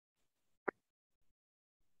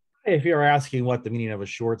If you're asking what the meaning of a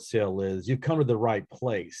short sale is, you've come to the right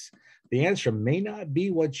place. The answer may not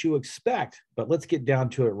be what you expect, but let's get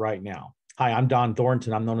down to it right now. Hi, I'm Dohn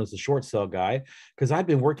Thornton. I'm known as the short sale guy because I've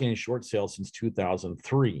been working in short sales since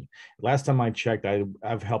 2003. Last time I checked,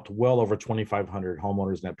 I've helped well over 2,500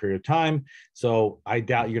 homeowners in that period of time. So I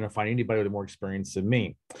doubt you're going to find anybody with more experience than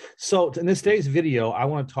me. So in this today's video, I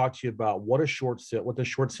want to talk to you about what the short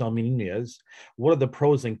sale meaning is, what are the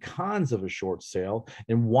pros and cons of a short sale,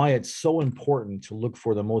 and why it's so important to look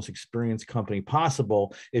for the most experienced company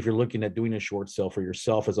possible if you're looking at doing a short sale for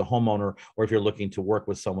yourself as a homeowner, or if you're looking to work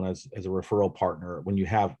with someone as a referral partner when you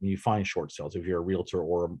find short sales, if you're a realtor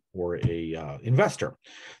or a investor.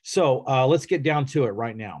 So let's get down to it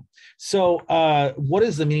right now. So what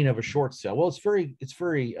is the meaning of a short sale? Well, it's very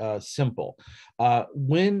simple.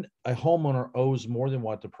 When a homeowner owes more than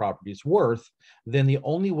what the property is worth, then the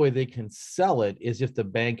only way they can sell it is if the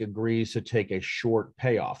bank agrees to take a short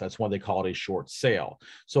payoff. That's why they call it a short sale.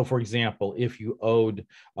 So for example, if you owed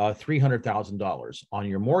 $300,000 on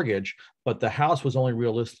your mortgage, but the house was only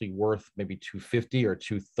realistically worth maybe 250 or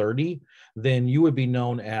 230, then you would be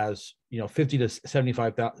known as, $50 to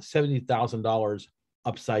 $70,000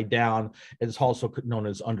 upside down. It's also known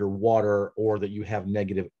as underwater, or that you have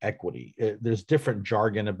negative equity. There's different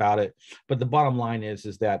jargon about it, but the bottom line is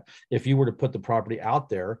that if you were to put the property out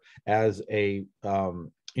there as a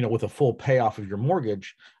with a full payoff of your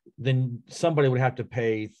mortgage, then somebody would have to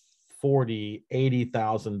pay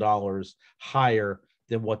 $40,000-$80,000 higher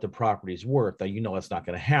than what the property is worth. Now, that's not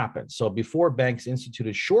going to happen. So before banks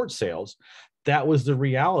instituted short sales, that was the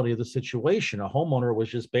reality of the situation. A homeowner was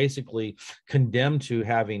just basically condemned to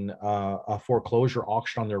having a foreclosure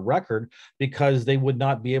auction on their record because they would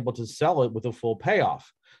not be able to sell it with a full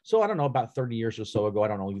payoff. So I don't know, about 30 years or so ago, I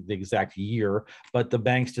don't know the exact year, but the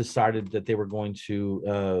banks decided that they were going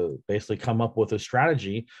to basically come up with a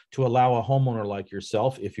strategy to allow a homeowner like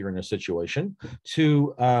yourself, if you're in a situation,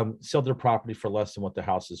 to sell their property for less than what the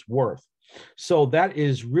house is worth. So that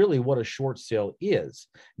is really what a short sale is.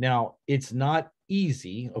 Now, it's not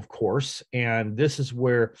easy, of course, and this is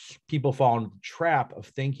where people fall into the trap of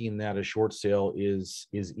thinking that a short sale is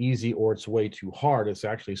easy or it's way too hard. It's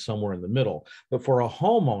actually somewhere in the middle. But for a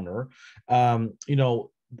homeowner,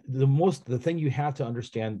 the thing you have to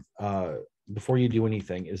understand before you do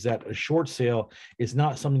anything is that a short sale is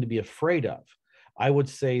not something to be afraid of. I would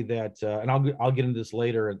say that, and I'll get into this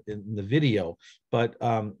later in the video, but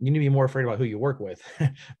you need to be more afraid about who you work with.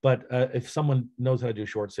 But if someone knows how to do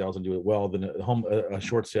short sales and do it well, then a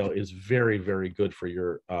short sale is very, very good for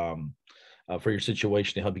your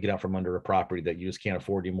situation, to help you get out from under a property that you just can't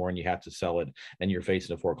afford anymore and you have to sell it and you're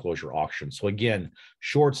facing a foreclosure auction. So again,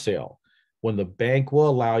 short sale, when the bank will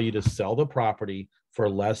allow you to sell the property for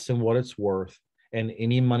less than what it's worth, and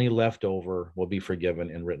any money left over will be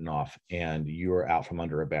forgiven and written off, and you are out from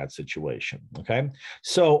under a bad situation. Okay.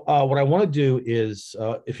 So what I want to do is,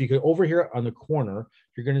 if you go over here on the corner,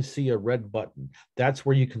 you're going to see a red button. That's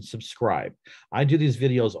where you can subscribe. I do these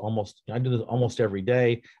videos almost every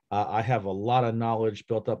day. I have a lot of knowledge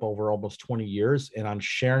built up over almost 20 years, and I'm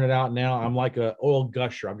sharing it out now. I'm like an oil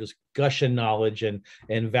gusher. I'm just gushing knowledge and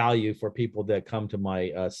value for people that come to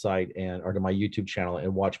my site or to my YouTube channel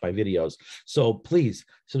and watch my videos. So please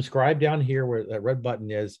subscribe down here where that red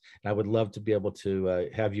button is. And I would love to be able to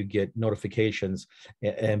have you get notifications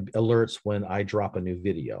and alerts when I drop a new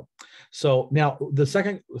video. So now the second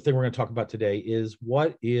thing we're going to talk about today is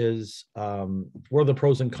what are the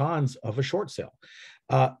pros and cons of a short sale.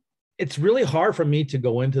 It's really hard for me to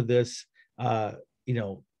go into this,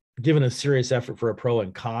 given a serious effort for a pro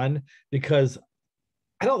and con, because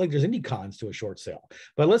I don't think there's any cons to a short sale.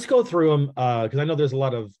 But let's go through them because I know there's a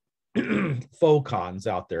lot of faux cons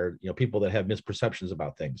out there, people that have misperceptions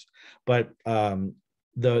about things. But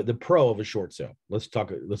the pro of a short sale, let's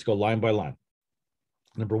go line by line.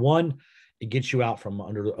 Number one, it gets you out from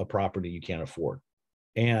under a property you can't afford.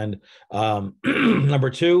 And number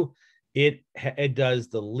two, it does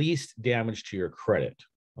the least damage to your credit.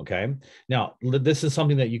 Okay. Now, this is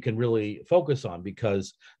something that you can really focus on,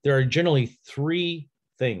 because there are generally three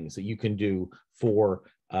things that you can do for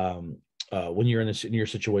when you're in your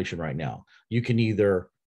situation right now. You can either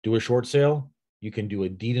do a short sale, you can do a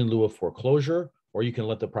deed in lieu of foreclosure, or you can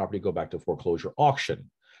let the property go back to foreclosure auction.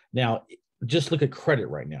 Now, just look at credit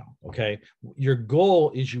right now, okay? Your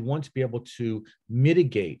goal is you want to be able to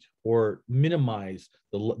mitigate or minimize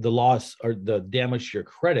the loss or the damage to your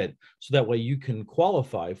credit, so that way you can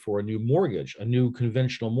qualify for a new mortgage, a new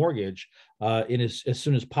conventional mortgage as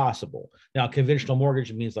soon as possible. Now, conventional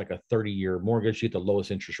mortgage means like a 30-year mortgage. You get the lowest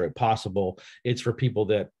interest rate possible. It's for people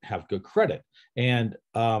that have good credit. And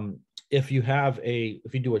if you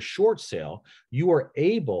do a short sale, you are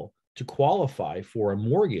able to qualify for a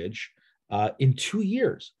mortgage in 2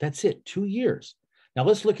 years. That's it, 2 years. Now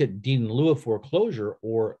let's look at deed in lieu of foreclosure,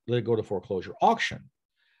 or let it go to foreclosure auction.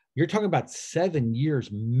 You're talking about 7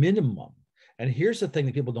 years minimum. And here's the thing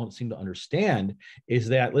that people don't seem to understand is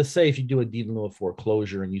that, let's say if you do a deed in lieu of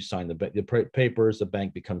foreclosure and you sign the papers, the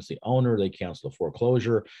bank becomes the owner, they cancel the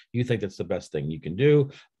foreclosure. You think that's the best thing you can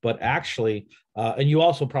do. But actually, and you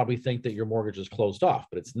also probably think that your mortgage is closed off,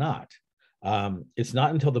 but it's not. It's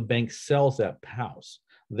not until the bank sells that house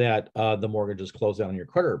that the mortgage is closed out on your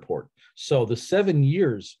credit report. So the 7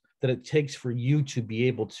 years that it takes for you to be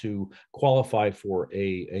able to qualify for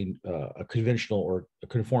a conventional or a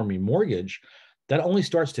conforming mortgage, that only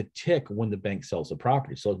starts to tick when the bank sells the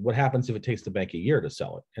property. So what happens if it takes the bank a year to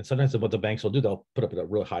sell it? And sometimes what the banks will do, they'll put up a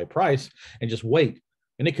real high price and just wait.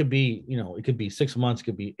 And it could be, it could be 6 months, it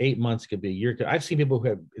could be 8 months, it could be a year. I've seen people who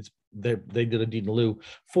have they did a deed in lieu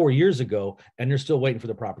 4 years ago, and they're still waiting for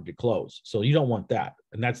the property to close. So you don't want that.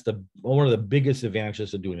 And that's one of the biggest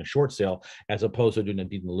advantages of doing a short sale, as opposed to doing a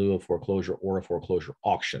deed in lieu of foreclosure or a foreclosure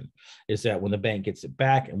auction, is that when the bank gets it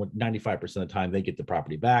back, and when 95% of the time they get the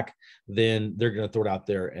property back, then they're going to throw it out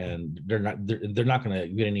there, and they're not going to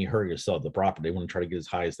get any hurry to sell the property. They want to try to get as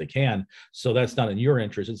high as they can. So that's not in your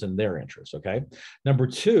interest; it's in their interest. Okay. Number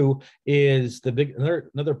two is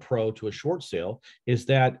another pro to a short sale is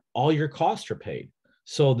that all your costs are paid.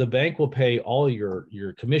 So the bank will pay all your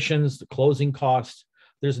commissions, the closing costs.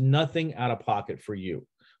 There's nothing out of pocket for you.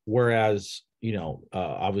 Whereas,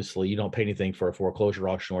 obviously you don't pay anything for a foreclosure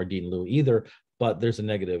auction or a deed in lieu either, but there's a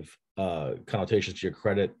negative connotation to your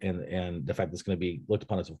credit and the fact that it's going to be looked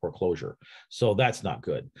upon as a foreclosure. So that's not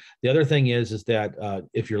good. The other thing is that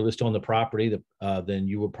if you're listed on the property, then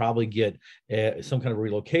you will probably get some kind of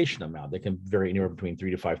relocation amount that can vary anywhere between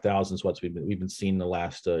 $3,000 to $5,000. So what we've been seeing the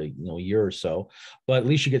last year or so. But at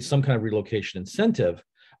least you get some kind of relocation incentive.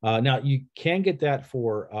 Now you can get that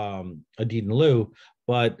for a deed in lieu,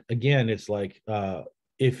 but again, it's like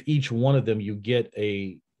if each one of them you get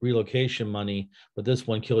a relocation money, but this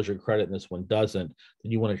one kills your credit and this one doesn't,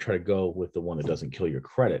 then you want to try to go with the one that doesn't kill your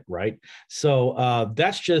credit, right? So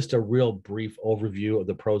that's just a real brief overview of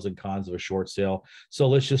the pros and cons of a short sale. So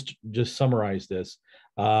let's just summarize this.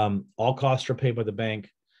 All costs are paid by the bank.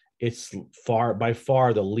 It's by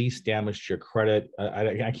far the least damage to your credit.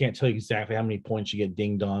 I can't tell you exactly how many points you get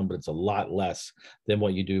dinged on, but it's a lot less than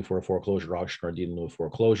what you do for a foreclosure auction or a deed in lieu of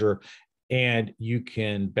foreclosure. And you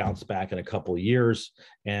can bounce back in a couple of years,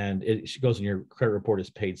 and it goes in your credit report as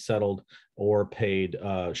paid settled or paid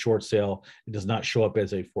short sale. It does not show up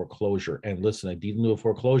as a foreclosure. And listen, a deed in lieu of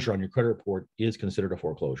foreclosure on your credit report is considered a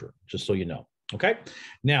foreclosure, just so you know. Okay.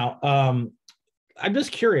 Now, I'm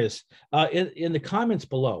just curious. In the comments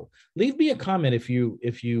below, leave me a comment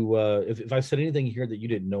if I said anything here that you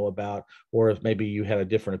didn't know about, or if maybe you had a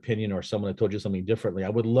different opinion or someone had told you something differently.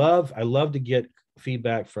 I love to get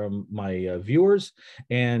feedback from my viewers,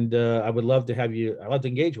 and I would love to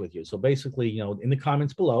engage with you. So basically, in the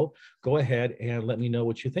comments below, go ahead and let me know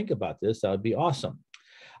what you think about this. That would be awesome.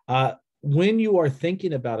 When you are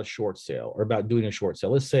thinking about a short sale or about doing a short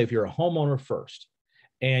sale, let's say if you're a homeowner first,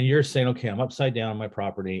 and you're saying, okay, I'm upside down on my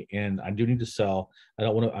property and I do need to sell.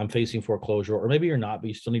 I'm facing foreclosure, or maybe you're not, but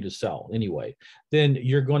you still need to sell anyway. Then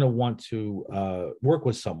you're going to want to work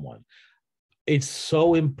with someone. It's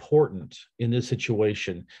so important in this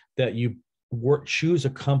situation that you choose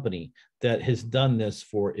a company that has done this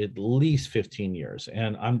for at least 15 years.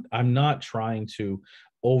 And I'm not trying to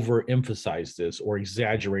overemphasize this or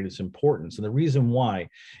exaggerate its importance. And the reason why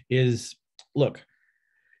is, look,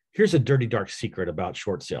 here's a dirty, dark secret about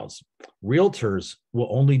short sales. Realtors will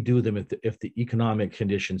only do them if the economic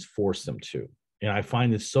conditions force them to. And I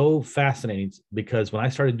find this so fascinating because when I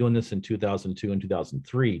started doing this in 2002 and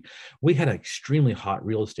 2003, we had an extremely hot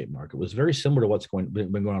real estate market. It was very similar to what's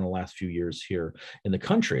been going on the last few years here in the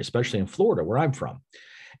country, especially in Florida, where I'm from.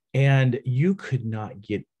 And you could not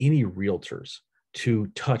get any realtors to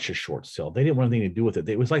touch a short sale. They didn't want anything to do with it.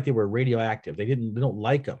 It was like they were radioactive. They don't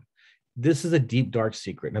like them. This is a deep, dark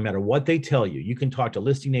secret. No matter what they tell you, you can talk to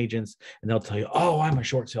listing agents and they'll tell you, oh, I'm a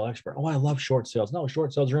short sale expert. Oh, I love short sales. No,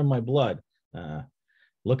 short sales are in my blood.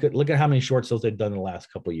 Look at how many short sales they've done in the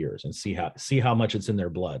last couple of years and see how much it's in their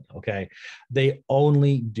blood. Okay. They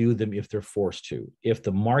only do them if they're forced to. If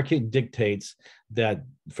the market dictates that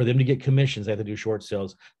for them to get commissions, they have to do short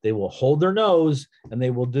sales, they will hold their nose and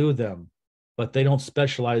they will do them, but they don't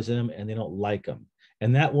specialize in them and they don't like them.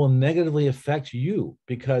 And that will negatively affect you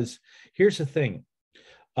because here's the thing.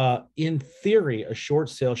 In theory, a short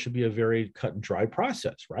sale should be a very cut and dry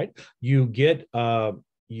process, right? You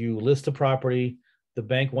list the property, The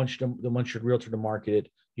bank wants your realtor to market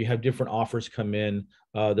it. You have different offers come in.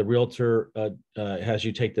 The realtor has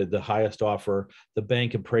you take the highest offer. The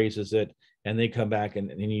bank appraises it, and they come back and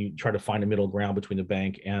you try to find a middle ground between the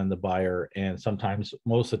bank and the buyer. And sometimes,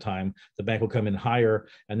 most of the time, the bank will come in higher.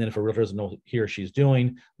 And then if a realtor doesn't know what he or she's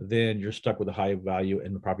doing, then you're stuck with a high value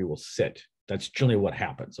and the property will sit. That's generally what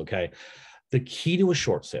happens. Okay. The key to a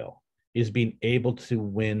short sale is being able to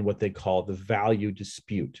win what they call the value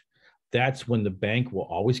dispute. That's when the bank will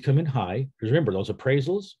always come in high. Because remember, those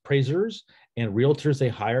appraisers, and realtors they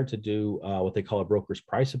hire to do what they call a broker's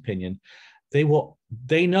price opinion,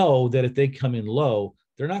 they know that if they come in low,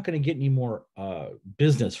 they're not going to get any more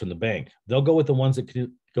business from the bank. They'll go with the ones that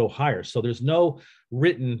could go higher. So there's no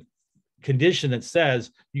written condition that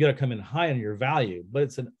says you got to come in high on your value, but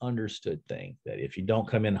it's an understood thing that if you don't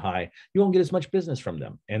come in high, you won't get as much business from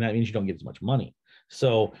them. And that means you don't get as much money.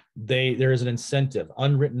 So there is an incentive,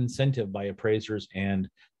 unwritten incentive by appraisers and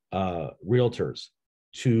realtors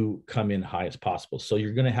to come in high as possible. So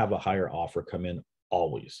you're going to have a higher offer come in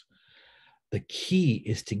always. The key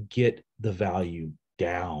is to get the value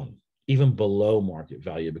down, even below market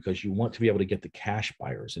value, because you want to be able to get the cash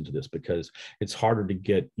buyers into this, because it's harder to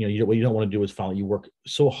get, what you don't want to do is you work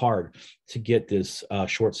so hard to get this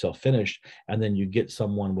short sale finished, and then you get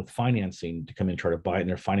someone with financing to come in and try to buy it, and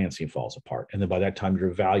their financing falls apart. And then by that time, your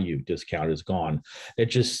value discount is gone.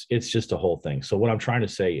 It's just a whole thing. So what I'm trying to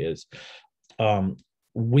say is,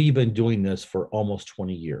 we've been doing this for almost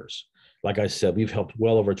 20 years. Like I said, we've helped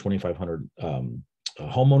well over 2,500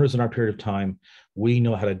 homeowners in our period of time. We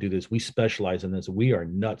know how to do this. We specialize in this. We are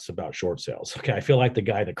nuts about short sales. Okay. I feel like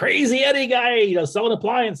the crazy Eddie guy, selling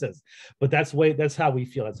appliances, but that's how we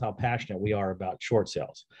feel. That's how passionate we are about short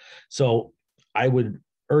sales. So I would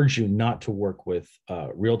urge you not to work with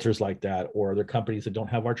realtors like that or other companies that don't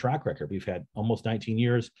have our track record. We've had almost 19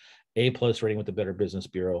 years, A+ rating with the Better Business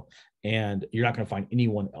Bureau, and you're not going to find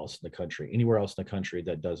anywhere else in the country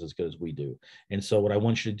that does as good as we do. And so what I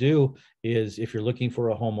want you to do is, if you're looking for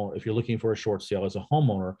a short sale as a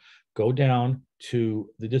homeowner, go down to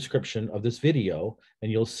the description of this video and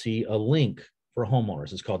you'll see a link for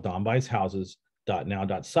homeowners. It's called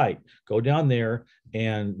donbuysHouses.now.site. Go down there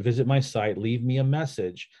and visit my site, leave me a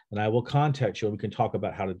message, and I will contact you and we can talk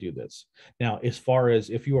about how to do this. Now, as far as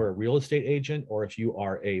if you are a real estate agent, or if you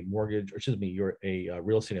are you're a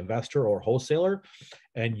real estate investor or wholesaler,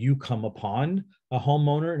 and you come upon a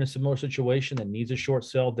homeowner in a similar situation that needs a short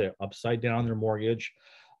sale, they're upside down their mortgage,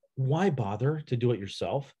 why bother to do it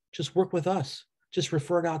yourself? Just work with us. Just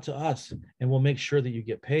refer it out to us and we'll make sure that you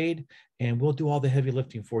get paid and we'll do all the heavy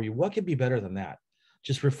lifting for you. What could be better than that?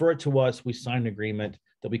 Just refer it to us. We sign an agreement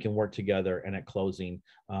that we can work together. And at closing,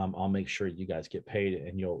 I'll make sure you guys get paid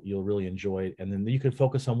and you'll really enjoy it. And then you can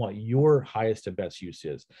focus on what your highest and best use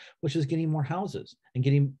is, which is getting more houses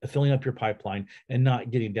and filling up your pipeline and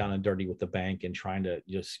not getting down and dirty with the bank and trying to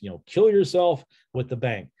just, kill yourself with the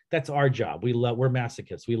bank. That's our job. We're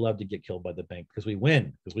masochists. We love to get killed by the bank because we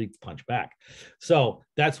win, because we punch back. So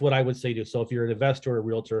that's what I would say to you. So if you're an investor or a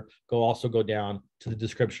realtor, go down to the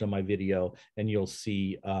description of my video and you'll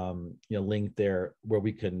see link there where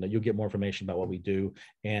you'll get more information about what we do,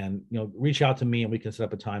 and reach out to me and we can set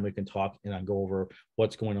up a time we can talk and I go over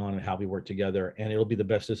what's going on and how we work together, and it'll be the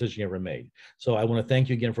best decision you ever made. So I want to thank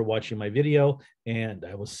you again for watching my video, and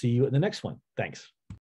I will see you in the next one. Thanks.